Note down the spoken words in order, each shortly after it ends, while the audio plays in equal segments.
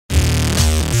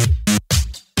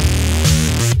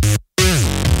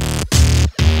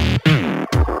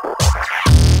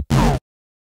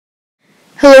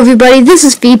Hello everybody, this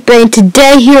is Feetba, and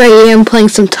today here I am playing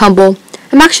some Tumble.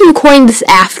 I'm actually recording this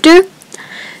after,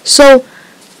 so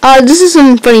this is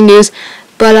some funny news,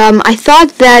 but I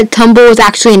thought that Tumble was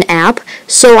actually an app,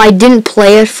 so I didn't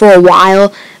play it for a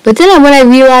while, but then when I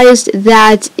realized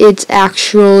that it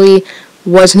actually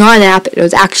was not an app, it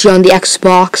was actually on the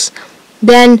Xbox,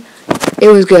 then it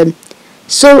was good.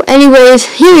 So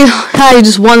anyways, here I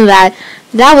just won that.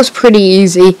 That was pretty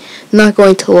easy, not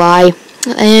going to lie.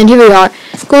 And here we are,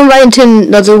 going right into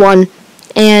another one,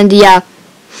 and yeah,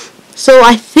 so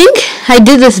I think I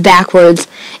did this backwards.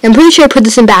 I'm pretty sure I put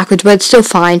this in backwards, but it's still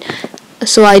fine.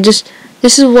 So this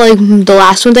is like the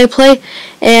last ones I play,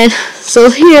 and so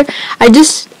here, I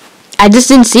just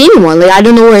didn't see anyone, like I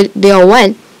don't know where they all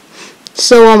went.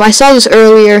 So I saw this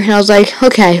earlier, and I was like,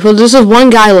 okay, well there's just one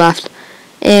guy left,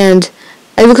 and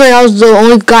it looked like I was the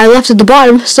only guy left at the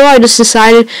bottom, so I just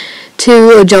decided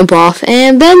to jump off,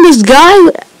 and then this guy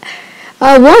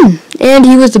won, and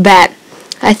he was the bat.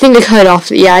 I think I cut it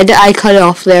off. Yeah, I cut it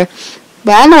off there,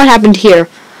 but I don't know what happened here.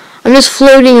 I'm just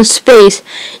floating in space.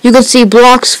 You can see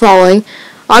blocks falling.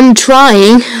 I'm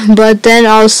trying, but then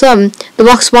all of a sudden the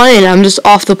blocks spawn in, and I'm just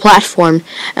off the platform.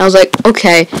 And I was like,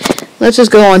 okay, let's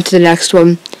just go on to the next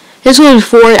one. This one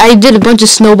before I did a bunch of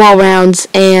snowball rounds,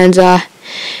 and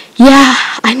yeah,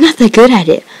 I'm not that good at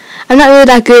it. I'm not really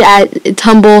that good at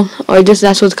Tumble, or just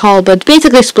that's what it's called, but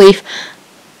basically Spleef.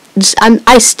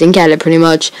 I stink at it pretty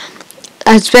much,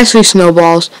 especially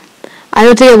snowballs. I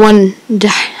don't think I won.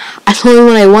 The only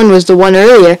one I won was the one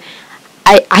earlier.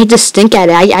 I just stink at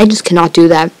it. I just cannot do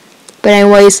that. But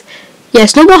anyways, yeah,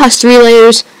 snowball has 3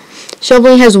 layers.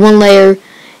 Shoveling has 1 layer,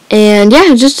 and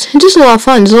yeah, just a lot of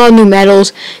fun. There's a lot of new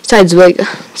medals. Besides, like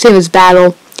same as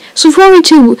battle. So if you want me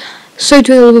to start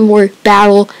doing a little bit more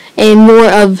battle and more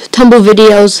of Tumble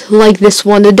videos like this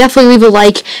one, then definitely leave a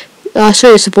like, show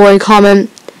your support, and comment.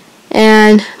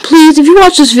 And please, if you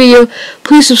watch this video,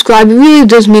 please subscribe. It really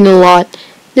does mean a lot.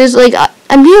 There's like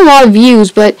I'm getting a lot of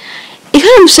views, but it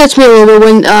kind of upsets me a little bit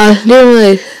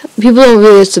when people don't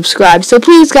really subscribe. So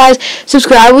please, guys,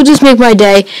 subscribe. It will just make my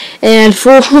day, and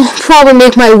probably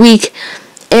make my week.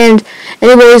 And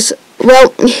anyways,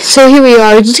 well, so here we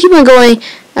are. Just keep on going.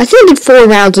 I think I did 4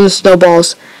 rounds of the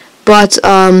snowballs. But,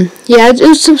 yeah,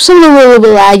 some of them were a little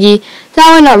bit laggy.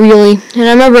 That one, not really. And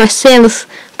I remember I stayed on this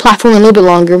platform a little bit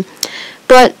longer.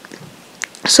 But,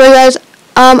 so guys,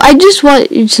 I just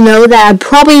want you to know that I'm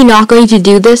probably not going to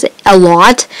do this a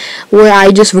lot, where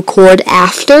I just record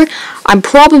after. I'm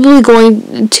probably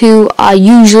going to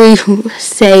usually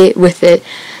stay with it,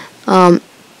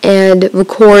 and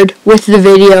record with the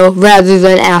video rather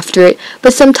than after it.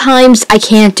 But sometimes I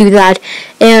can't do that,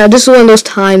 and this is one of those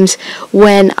times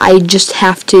when I just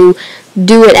have to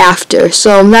do it after.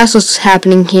 So that's what's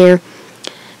happening here.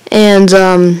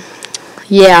 And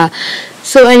yeah.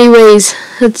 So anyways,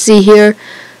 let's see here.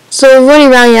 So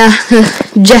running around, yeah,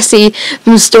 Jesse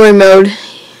from story mode,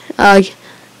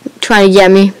 trying to get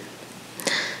me.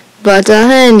 But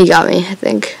and he got me. I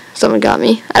think someone got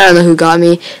me. I don't know who got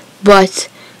me, but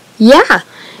yeah,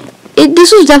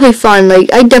 this was definitely fun.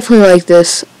 Like, I definitely like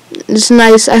this. It's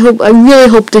nice. I really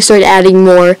hope they start adding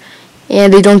more,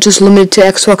 and they don't just limit it to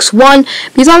Xbox One,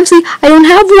 because obviously I don't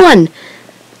have one.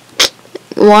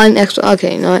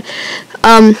 Okay, no.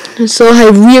 So I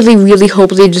really hope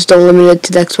they just don't limit it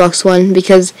to the Xbox One,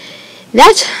 because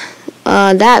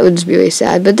that would just be really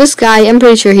sad. But this guy, I'm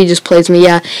pretty sure he just plays me.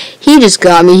 Yeah, he just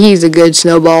got me. He's a good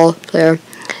snowball player.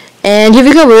 And here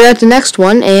we go, we're at the next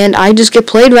one, and I just get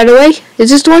played right away.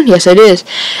 Is this the one? Yes, it is.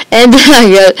 And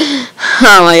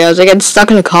oh my gosh, I got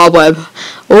stuck in a cobweb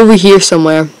over here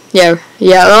somewhere. Yeah,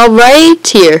 right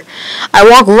here. I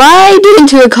walk right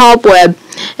into a cobweb,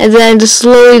 and then just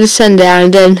slowly descend down,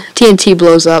 and then TNT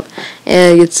blows up,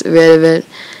 and it gets rid of it.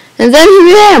 And then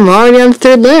here I am, already on the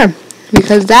 3rd layer,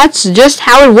 because that's just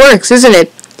how it works, isn't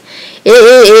it?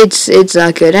 It's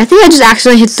not good. I think I just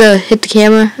accidentally hit the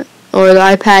camera or the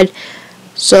iPad,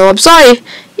 so I'm sorry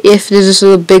if there's just a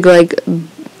little big like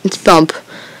thump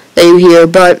that you hear,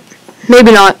 but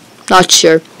maybe not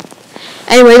sure.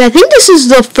 Anyways, I think this is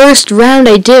the first round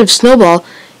I did of Snowball.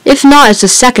 If not, it's the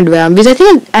 2nd round, because I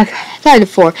think I did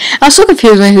 4. I was so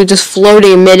confused when he was just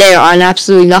floating in midair on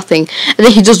absolutely nothing, and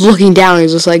then he's just looking down, and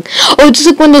he's just like, oh, it's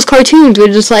just like one of those cartoons where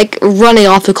he's just like running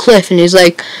off the cliff, and he's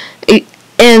like,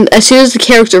 and as soon as the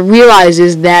character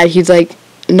realizes that he's like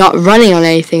not running on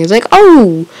anything, it's like,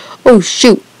 oh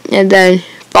shoot, and then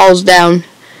falls down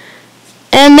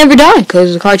and never die,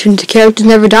 because the cartoon characters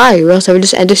never die, or else I would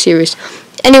just end the series.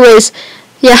 Anyways,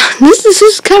 yeah, this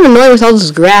is kind of annoying with all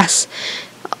this grass,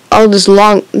 all this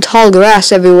long tall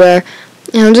grass everywhere,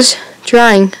 and I'm just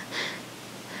trying.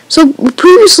 So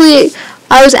previously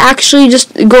I was actually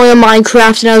just going on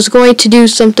Minecraft, and I was going to do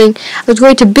something. I was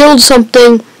going to build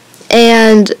something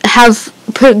and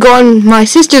go on my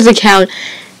sister's account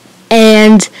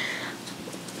and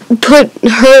put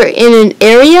her in an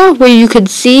area where you could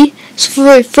see.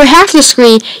 So for half the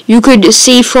screen, you could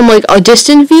see from like a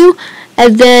distant view,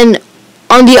 and then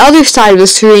on the other side of the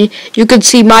screen, you could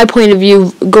see my point of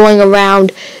view going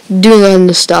around doing all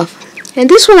the stuff. And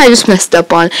this one I just messed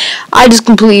up on. I just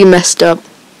completely messed up.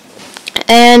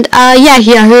 And yeah,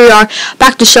 here we are,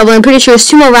 back to shoveling. I'm pretty sure there's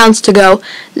 2 more rounds to go.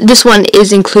 This one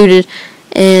is included.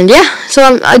 And yeah,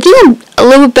 so I think I'm a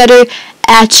little bit better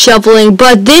at shoveling,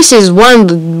 but this is one of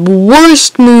the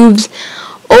worst moves.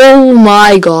 Oh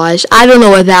my gosh, I don't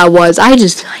know what that was. I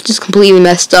just completely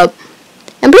messed up.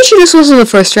 I'm pretty sure this wasn't the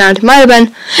first round. It might have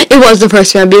been. It was the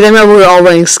first round because I remember we were all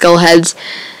running skull heads.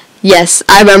 Yes,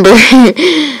 I remember.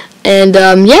 And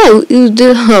yeah,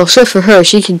 oh, so for her,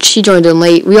 she joined in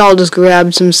late. We all just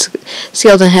grabbed some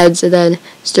skeleton heads and then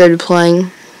started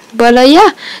playing. But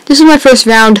yeah, this is my first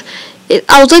round.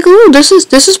 I was like, ooh, this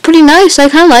is pretty nice. I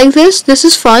kind of like this. This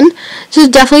is fun. This is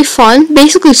definitely fun.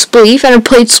 Basically Spleef, and I've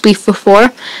played Spleef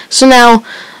before. So now,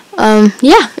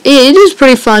 yeah, it is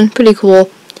pretty fun, pretty cool.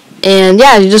 And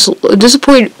yeah, it just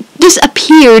disappeared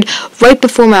right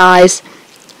before my eyes.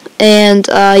 And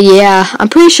yeah, I'm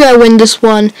pretty sure I win this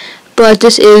one, but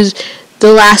this is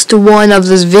the last one of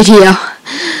this video.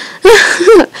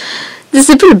 This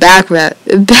is pretty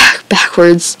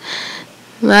backwards.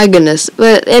 My goodness.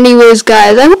 But anyways,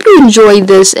 guys, I hope you enjoyed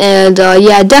this, and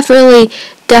yeah, definitely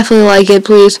like it,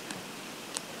 please.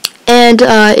 And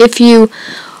if you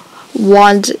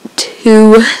want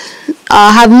to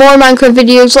have more Minecraft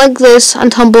videos like this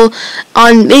on Tumble,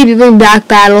 on maybe bring back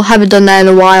Battle, haven't done that in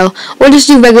a while, or just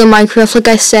do regular Minecraft. Like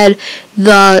I said,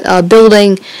 the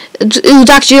building, it was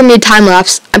actually going to be a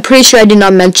time-lapse. I'm pretty sure I did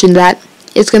not mention that.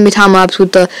 It's going to be time-lapse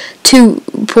with the two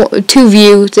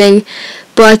view thing.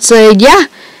 But yeah,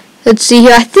 let's see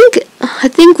here. I think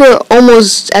we're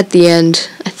almost at the end.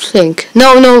 I think.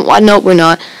 No, we're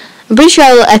not. I'm pretty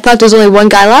sure I thought there's only one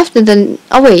guy left, and then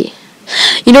oh wait,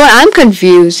 you know what? I'm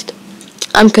confused.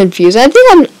 I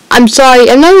think I'm sorry.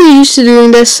 I'm not really used to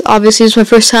doing this. Obviously, it's my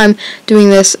first time doing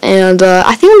this, and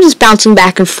I think I'm just bouncing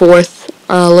back and forth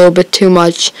a little bit too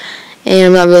much, and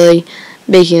I'm not really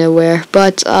making it aware.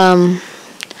 But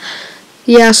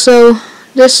yeah. So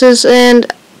this is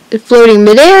floating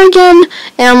midair again,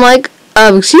 and I'm like,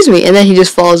 excuse me, and then he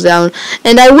just falls down,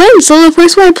 and I win. So the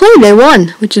first one I played, I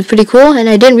won, which is pretty cool, and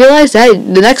I didn't realize that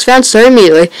the next round started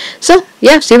immediately. So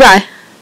yeah, see you, bye.